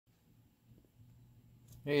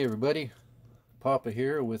Hey everybody, Papa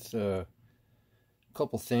here with a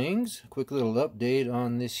couple things. Quick little update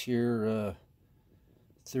on this here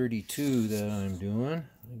 32 that I'm doing.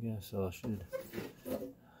 I guess I should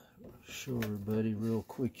show everybody real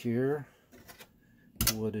quick here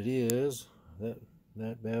what it is.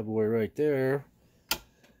 That bad boy right there.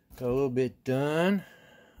 Got a little bit done.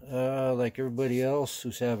 Like everybody else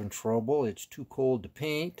who's having trouble, it's too cold to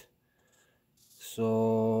paint.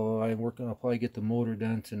 So I'll probably get the motor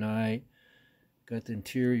done tonight. Got the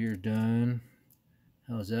interior done.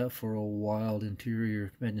 How's that for a wild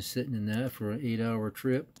interior? Imagine sitting in that for an 8-hour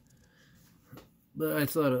trip. But I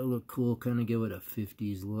thought it looked cool, kind of give it a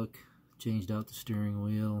 50s look. Changed out the steering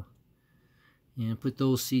wheel. And put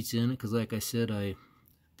those seats in it, because like I said, I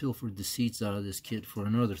pilfered the seats out of this kit for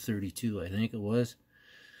another 32, I think it was.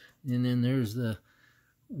 And then there's the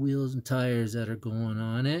wheels and tires that are going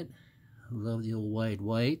on it. I love the old wide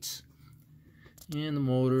whites. And the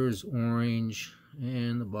motor is orange,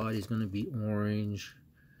 and the body's going to be orange,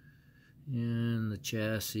 and the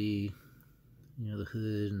chassis, the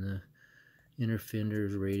hood and the inner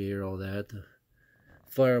fenders, radiator, all that. The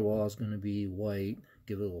firewall is going to be white,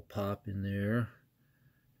 give it a little pop in there.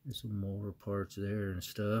 There's some motor parts there and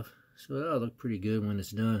stuff, so that'll look pretty good when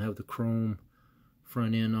it's done. Have the chrome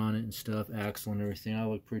front end on it and stuff, axle and everything.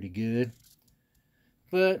 That'll look pretty good.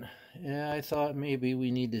 But yeah, I thought maybe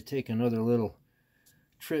we need to take another little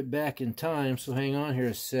trip back in time, so hang on here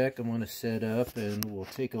a sec. I'm going to set up and we'll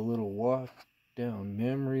take a little walk down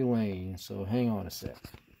memory lane, so hang on a sec.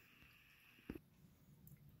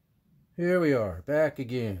 Here we are, back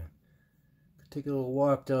again. Take a little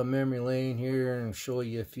walk down memory lane here and show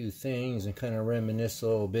you a few things and kind of reminisce a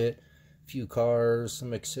little bit. A few cars,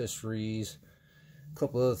 some accessories, a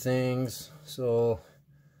couple other things. So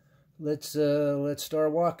let's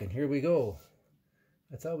start walking. Here we go.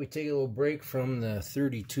 I thought we'd take a little break from the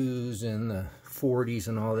 32s and the 40s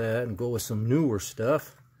and all that and go with some newer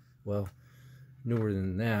stuff. Well, newer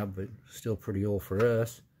than that, but still pretty old for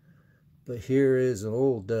us. But here is an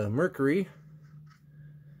old Mercury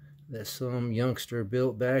that some youngster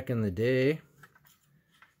built back in the day.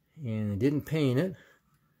 And he didn't paint it,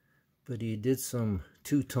 but he did some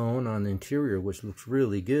two-tone on the interior, which looks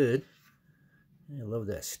really good. I love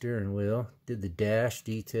that steering wheel. Did the dash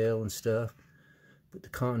detail and stuff. Put the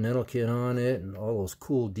Continental kit on it and all those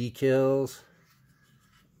cool decals.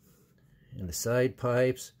 And the side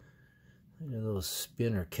pipes. Those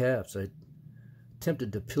spinner caps. I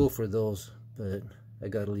attempted to pilfer those, but I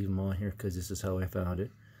gotta leave them on here because this is how I found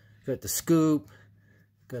it. Got the scoop.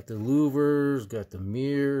 Got the louvers. Got the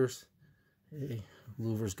mirrors. Hey,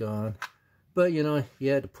 louvers gone. But you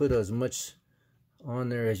had to put as much on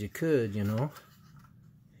there as you could,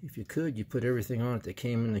 If you could, you put everything on it that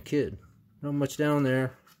came in the kit. Not much down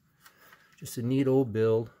there. Just a neat old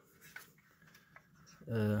build.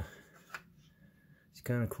 It's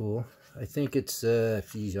kind of cool. I think it's,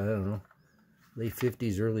 geez, I don't know, late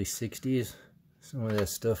 50s, early 60s. Some of that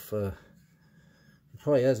stuff, it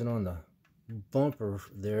probably has it on the bumper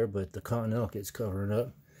there, but the Continental kit's covering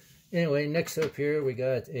up. Anyway, next up here, we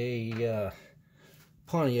got a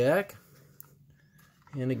Pontiac.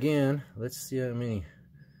 And again, let's see how many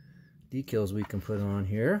decals we can put on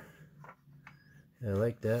here. I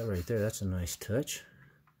like that right there. That's a nice touch.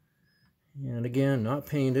 And again, not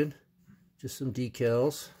painted, just some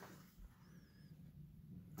decals.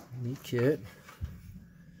 Neat kit.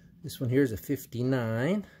 This one here is a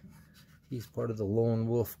 59. He's part of the Lone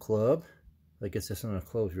Wolf Club. I guess that's not a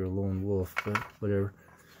club if you're a lone wolf, but whatever.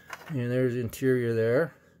 And there's the interior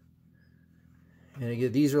there. And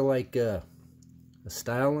again, these are like a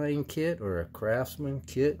Style Line kit or a Craftsman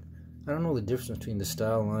kit. I don't know the difference between the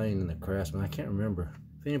Style Line and the Craftsman. I can't remember.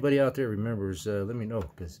 If anybody out there remembers, let me know,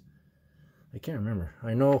 because I can't remember.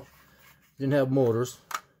 I know it didn't have motors.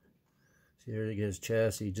 See, there it is,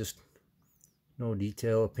 chassis, just no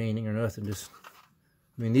detail, painting or nothing. Just,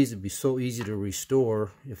 I mean, these would be so easy to restore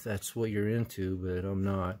if that's what you're into, but I'm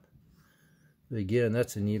not. But again,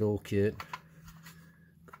 that's a neat old kit.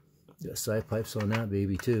 Got side pipes on that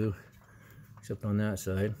baby too, except on that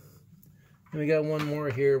side. And we got one more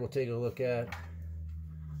here we'll take a look at.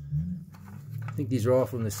 I think these are all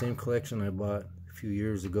from the same collection I bought a few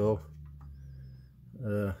years ago.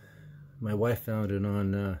 My wife found it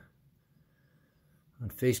on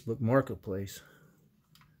Facebook Marketplace.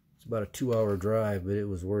 It's about a 2-hour drive, but it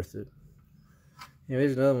was worth it. Anyway,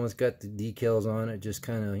 there's another one that's got the decals on it. Just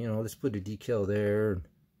kind of, let's put a decal there,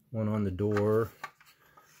 one on the door.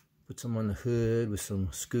 Put some on the hood with some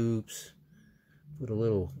scoops. Put a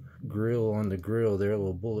little grill on the grill there, a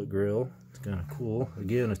little bullet grill. It's kind of cool.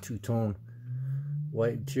 Again, a two-tone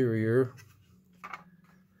white interior.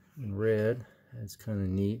 in red. That's kind of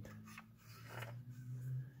neat.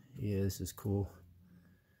 Yeah, this is cool.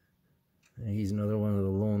 And he's another one of the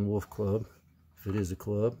Lone Wolf Club, if it is a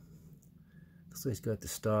club. Looks like he's got the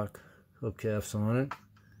stock hubcaps on it.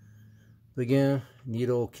 But again, neat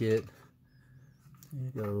old kit.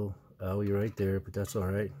 You got a little owie right there, but that's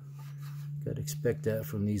alright. Got to expect that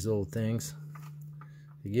from these old things.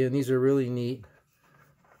 Again, these are really neat.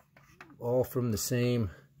 All from the same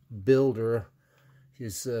builder.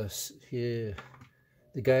 The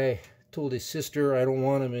guy told his sister, I don't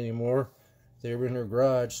want them anymore. They were in her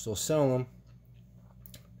garage, so sell them.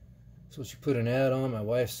 So she put an ad on. My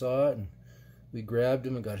wife saw it, and we grabbed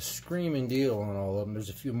them and got a screaming deal on all of them. There's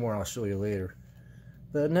a few more I'll show you later.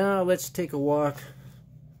 But now let's take a walk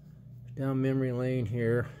down memory lane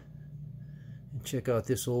here and check out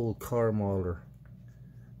this old Car Modeler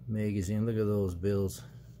magazine. Look at those bills.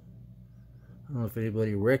 I don't know if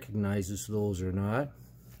anybody recognizes those or not,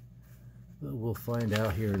 but we'll find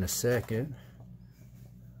out here in a second.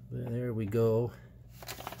 But there we go.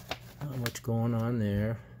 Not much going on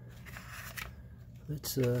there.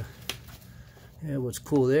 Let's yeah, what's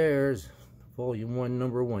cool there is volume 1,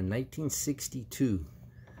 number 1, 1962.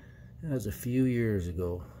 That was a few years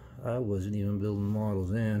ago. I wasn't even building models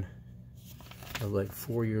then. I was like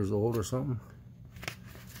 4 years old or something.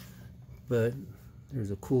 But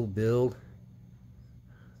there's a cool build.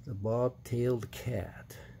 The Bob-tailed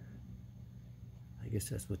Cat. I guess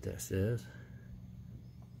that's what that says.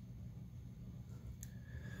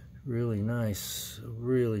 Really nice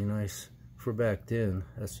for back then.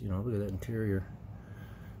 That's, you know, look at that interior,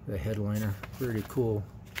 that headliner, pretty cool,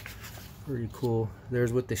 pretty cool.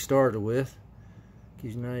 There's what they started with.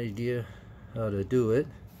 Gives you an idea how to do it,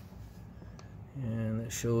 and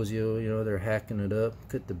it shows you, you know, they're hacking it up,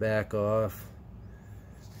 cut the back off,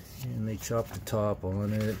 and they chop the top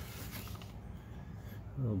on it.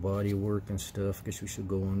 A little body work and stuff. Guess we should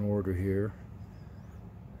go in order here.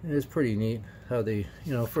 And it's pretty neat how they,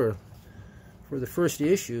 you know, for the first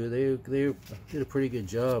issue, they did a pretty good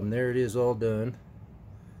job, and there it is, all done.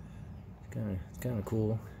 It's kind of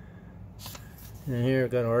cool. And here I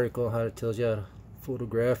got an article how it tells you how to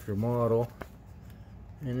photograph your model,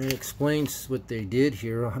 and it explains what they did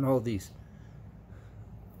here on all these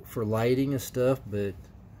for lighting and stuff. But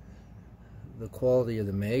the quality of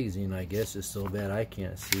the magazine, I guess, is so bad I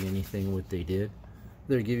can't see anything what they did.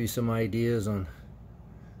 They'll give you some ideas on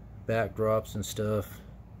backdrops and stuff,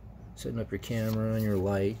 setting up your camera and your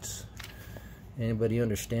lights. Anybody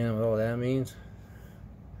understand what all that means?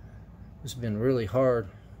 It's been really hard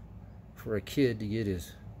for a kid to get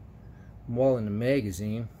his wall in the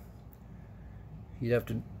magazine. You'd have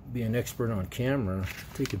to be an expert on camera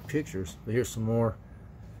taking pictures. But here's some more,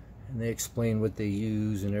 and they explain what they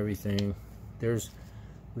use and everything. There's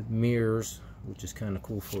with mirrors, which is kind of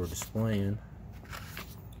cool for displaying.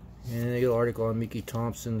 And they got an article on Mickey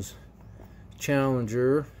Thompson's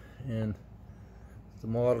Challenger, and the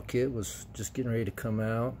model kit was just getting ready to come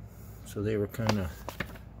out, so they were kind of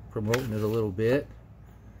promoting it a little bit.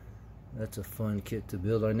 That's a fun kit to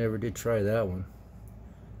build. I never did try that one.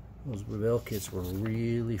 Those Revell kits were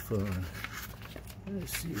really fun.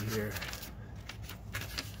 Let's see here.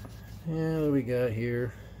 Yeah, what we got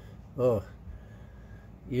here? Oh,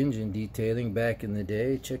 engine detailing back in the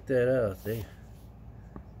day. Check that out. They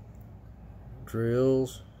drilling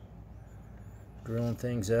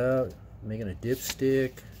things out, making a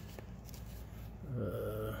dipstick.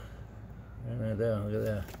 Look at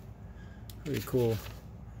that. Pretty cool.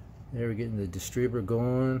 There we're getting the distributor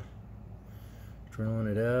going, drilling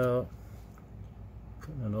it out,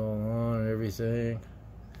 putting it all on and everything.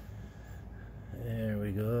 There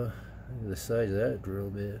we go. Look at the size of that drill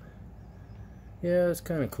bit. Yeah, it's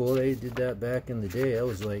kind of cool. They did that back in the day. That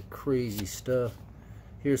was like crazy stuff.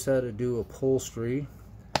 Here's how to do upholstery.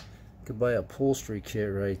 You could buy a upholstery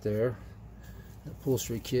kit right there. The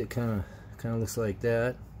upholstery kit kind of looks like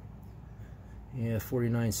that. Yeah,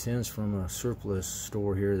 49 cents from a surplus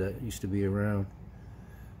store here that used to be around.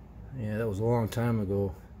 Yeah, that was a long time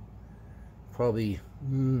ago. Probably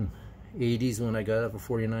 80s when I got it for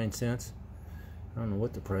 49 cents. I don't know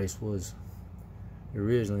what the price was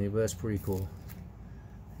originally, but that's pretty cool.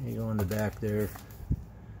 You go on the back there.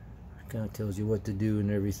 Kind of tells you what to do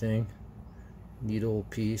and everything. Neat old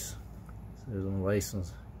piece. There's a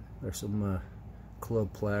license. There's some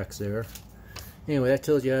club plaques there. Anyway, that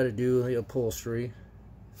tells you how to do the upholstery.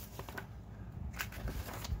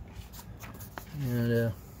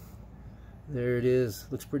 And there it is.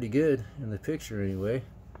 Looks pretty good in the picture anyway.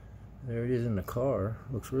 There it is in the car.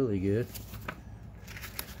 Looks really good.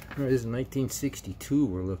 This is 1962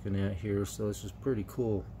 we're looking at here, so this is pretty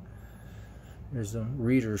cool. There's a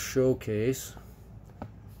reader's showcase.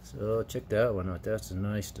 So check that one out. That's a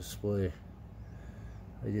nice display.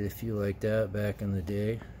 I did a few like that back in the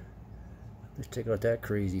day. Let's check out that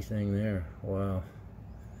crazy thing there. Wow.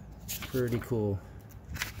 Pretty cool.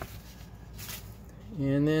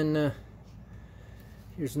 And then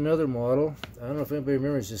here's another model. I don't know if anybody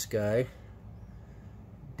remembers this guy.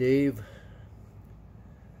 Dave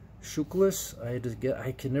Shuklis.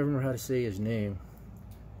 I can never remember how to say his name.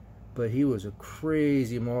 But he was a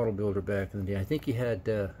crazy model builder back in the day. I think he had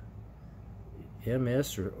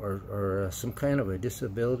MS or some kind of a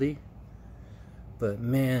disability. But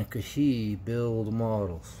man, could he build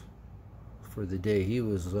models for the day. He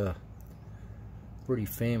was pretty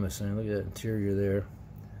famous. And look at that interior there.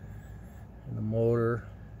 And the motor.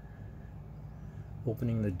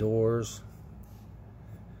 Opening the doors.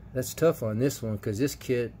 That's tough on this one because this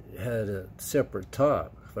kit had a separate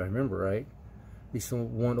top, if I remember right. At least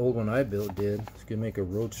one old one I built did. It's gonna make a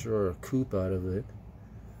roadster or a coupe out of it.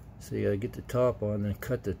 So you gotta get the top on and then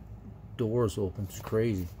cut the doors open. It's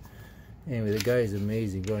crazy. Anyway, the guy is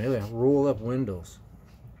amazing. Look at that, roll up windows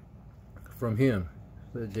from him,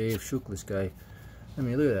 the Dave Shuklis guy. I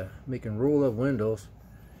mean, look at that, making roll up windows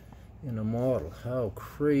in a model. How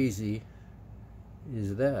crazy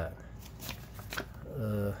is that?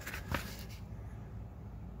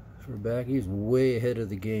 For back, he's way ahead of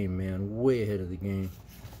the game, man. Way ahead of the game.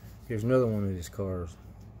 Here's another one of his cars.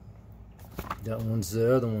 That one's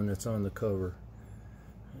the other one that's on the cover.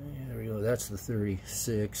 There we go. That's the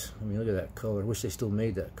 36. I mean, look at that color. Wish they still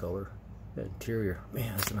made that color. That interior.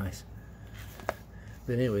 Man, that's nice.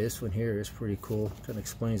 But anyway, this one here is pretty cool. Kind of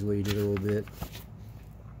explains what he did a little bit.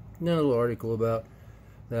 Another little article about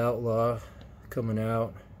the Outlaw coming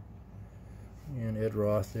out. And Ed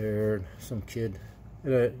Roth there. Some kid.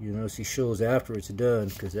 You notice he shows after it's done,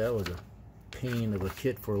 because that was a pain of a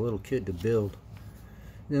kit for a little kid to build.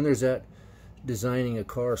 And then there's that designing a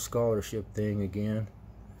car scholarship thing again.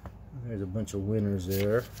 There's a bunch of winners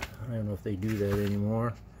there. I don't know if they do that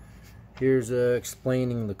anymore. Here's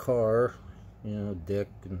explaining the car, you know, deck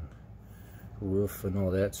and roof and all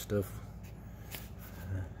that stuff.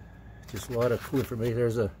 Just a lot of cool information.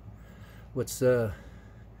 There's a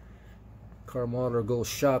car modeler goes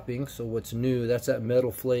shopping. So what's new? That's that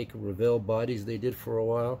Metal Flake Revell bodies they did for a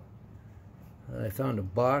while. I found a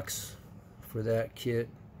box for that kit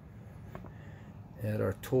at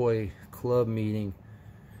our toy club meeting,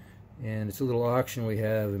 and it's a little auction we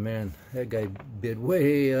have, and man, that guy bid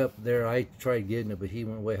way up there. I tried getting it, but he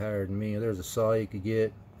went way higher than me. There's a saw you could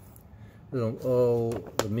get.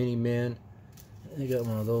 The Mini Men. I got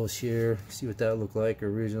one of those here. See what that looked like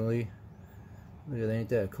originally. Look at that, ain't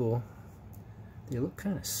that cool? They look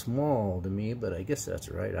kind of small to me, but I guess that's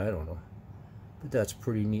right. I don't know. But that's a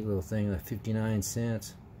pretty neat little thing. Like 59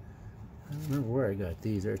 cents. I don't remember where I got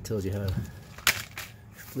these. There it tells you how to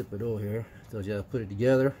flip it over here. It tells you how to put it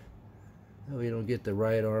together. That way you don't get the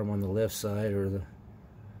right arm on the left side or the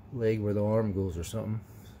leg where the arm goes or something.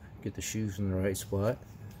 Get the shoes in the right spot.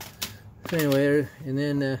 So anyway, and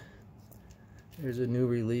then there's a new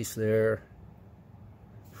release there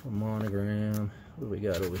from Monogram. What do we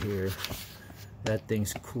got over here? That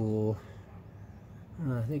thing's cool.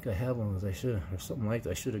 I think I have one of those. I should, or something like that.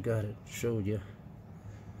 I should have got it, showed you.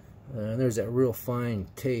 And there's that real fine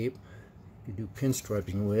tape you do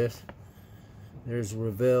pinstriping with. There's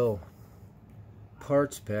Revell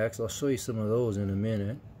parts packs. I'll show you some of those in a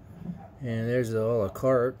minute. And there's the a la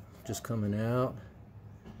carte just coming out.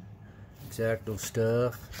 X-Acto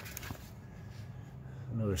stuff.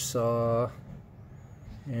 Another saw.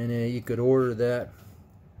 And you could order that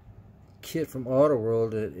kit from Auto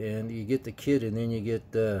World, and you get the kit, and then you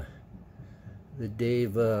get the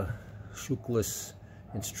Dave Shuklis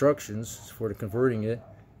instructions for converting it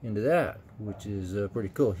into that, which is pretty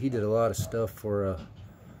cool. He did a lot of stuff for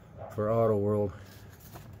Auto World.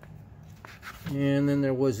 And then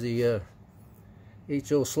there was the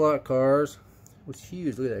HO slot cars, which is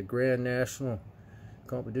huge. Look at that, Grand National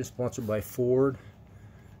competition sponsored by Ford.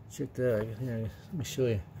 Check that. Here, let me show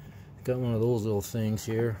you. Got one of those little things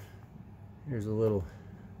here. Here's a little,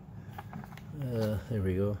 there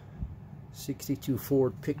we go, 62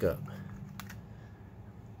 Ford pickup.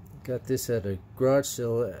 Got this at a garage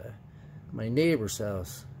sale at my neighbor's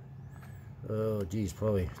house. Oh geez,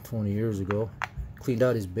 probably 20 years ago. Cleaned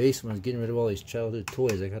out his basement, was getting rid of all his childhood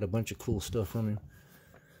toys. I got a bunch of cool stuff from him.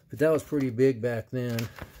 But that was pretty big back then.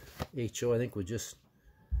 HO, I think, was just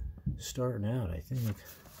starting out, I think.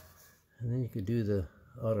 And then you could do the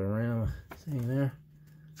Autorama thing there.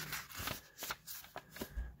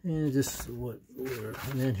 And just and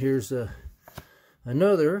then here's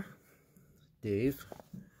another Dave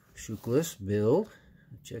Shoeless build.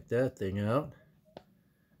 Check that thing out.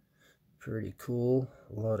 Pretty cool.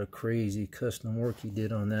 A lot of crazy custom work he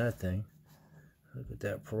did on that thing. Look at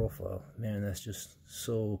that profile. Man, that's just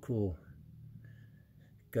so cool.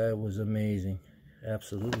 Guy was amazing.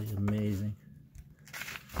 Absolutely amazing.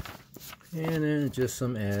 And then just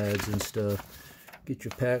some ads and stuff. Get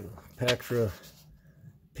your Pactra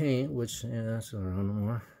paint, which, yeah, that's not around no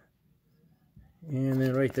more. And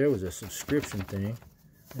then right there was a subscription thing.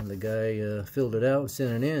 And the guy filled it out and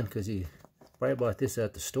sent it in because he probably bought this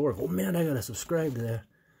at the store. Oh man, I gotta subscribe to that.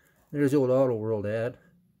 There's the old Auto World ad.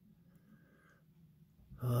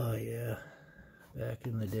 Oh yeah, back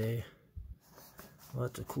in the day.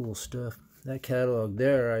 Lots of cool stuff. That catalog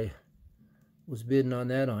there, I was bidding on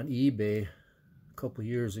that on eBay a couple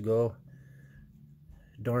years ago.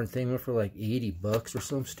 Darn thing went for like 80 bucks or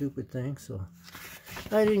some stupid thing, so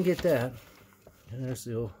I didn't get that. And there's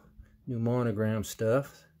the old new Monogram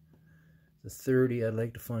stuff. The 30, I'd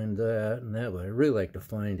like to find that, and that what I really like to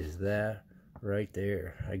find is that right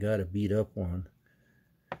there. I got a beat up one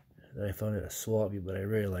that I found at a swap meet, but I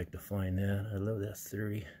really like to find that. I love that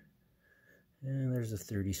 30. And there's the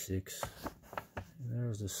 36. And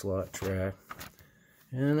there's the slot track.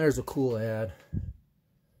 And there's a cool ad.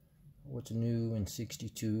 What's new in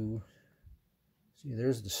 62? See,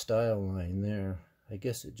 there's the style line there. I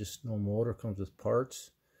guess it just, no motor, comes with parts.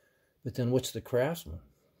 But then what's the Craftsman?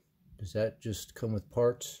 Does that just come with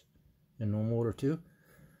parts and no motor too?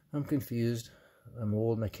 I'm confused. I'm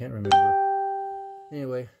old and I can't remember.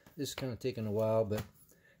 Anyway, this is kind of taking a while, but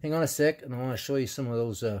hang on a sec and I want to show you some of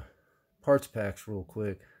those parts packs real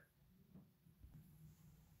quick.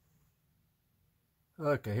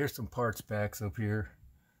 Okay, here's some parts packs up here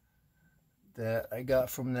that I got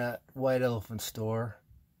from that White Elephant store.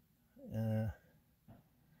 I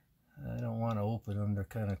don't want to open them. They're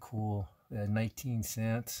kind of cool. They had 19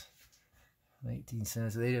 cents. 19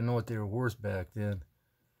 cents. They didn't know what they were worth back then.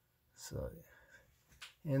 So,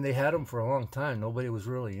 and they had them for a long time. Nobody was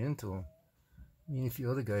really into them. I mean, a few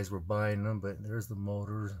other guys were buying them, but there's the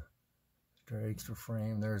motors, dragster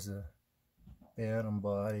frame. There's a Bantam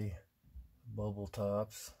body, bubble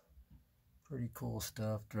tops. Pretty cool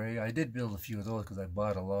stuff. I did build a few of those because I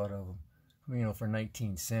bought a lot of them. You know, for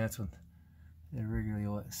 19 cents when they're regularly,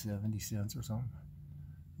 what, 70 cents or something.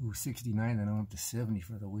 Ooh, 69, then I went up to 70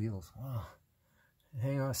 for the wheels. Wow.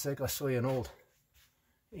 Hang on a sec, I'll show you an old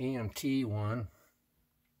AMT one.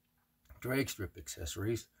 Drag strip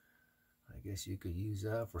accessories. I guess you could use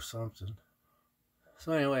that for something.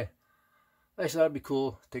 So anyway, I thought it'd be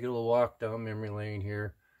cool. Take a little walk down memory lane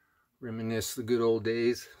here. Reminisce the good old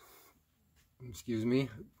days, excuse me,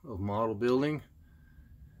 of model building.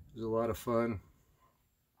 It was a lot of fun.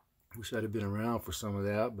 Wish I'd have been around for some of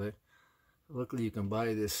that, but luckily you can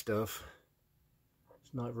buy this stuff.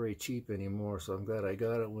 It's not very cheap anymore, so I'm glad I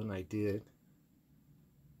got it when I did.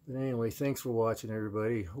 But anyway, thanks for watching,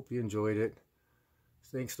 everybody. Hope you enjoyed it.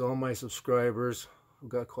 Thanks to all my subscribers. I've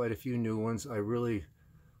got quite a few new ones. I really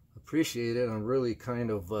appreciate it. I'm really kind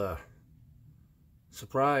of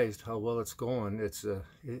surprised how well it's going. It's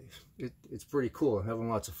pretty cool. I'm having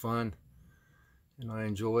lots of fun, and I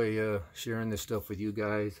enjoy sharing this stuff with you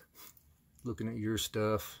guys, looking at your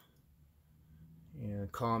stuff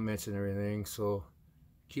and comments and everything. So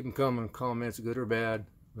keep them coming. Comments, good or bad,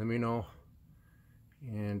 let me know.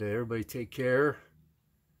 And everybody take care,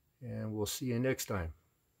 and we'll see you next time.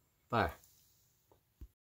 Bye.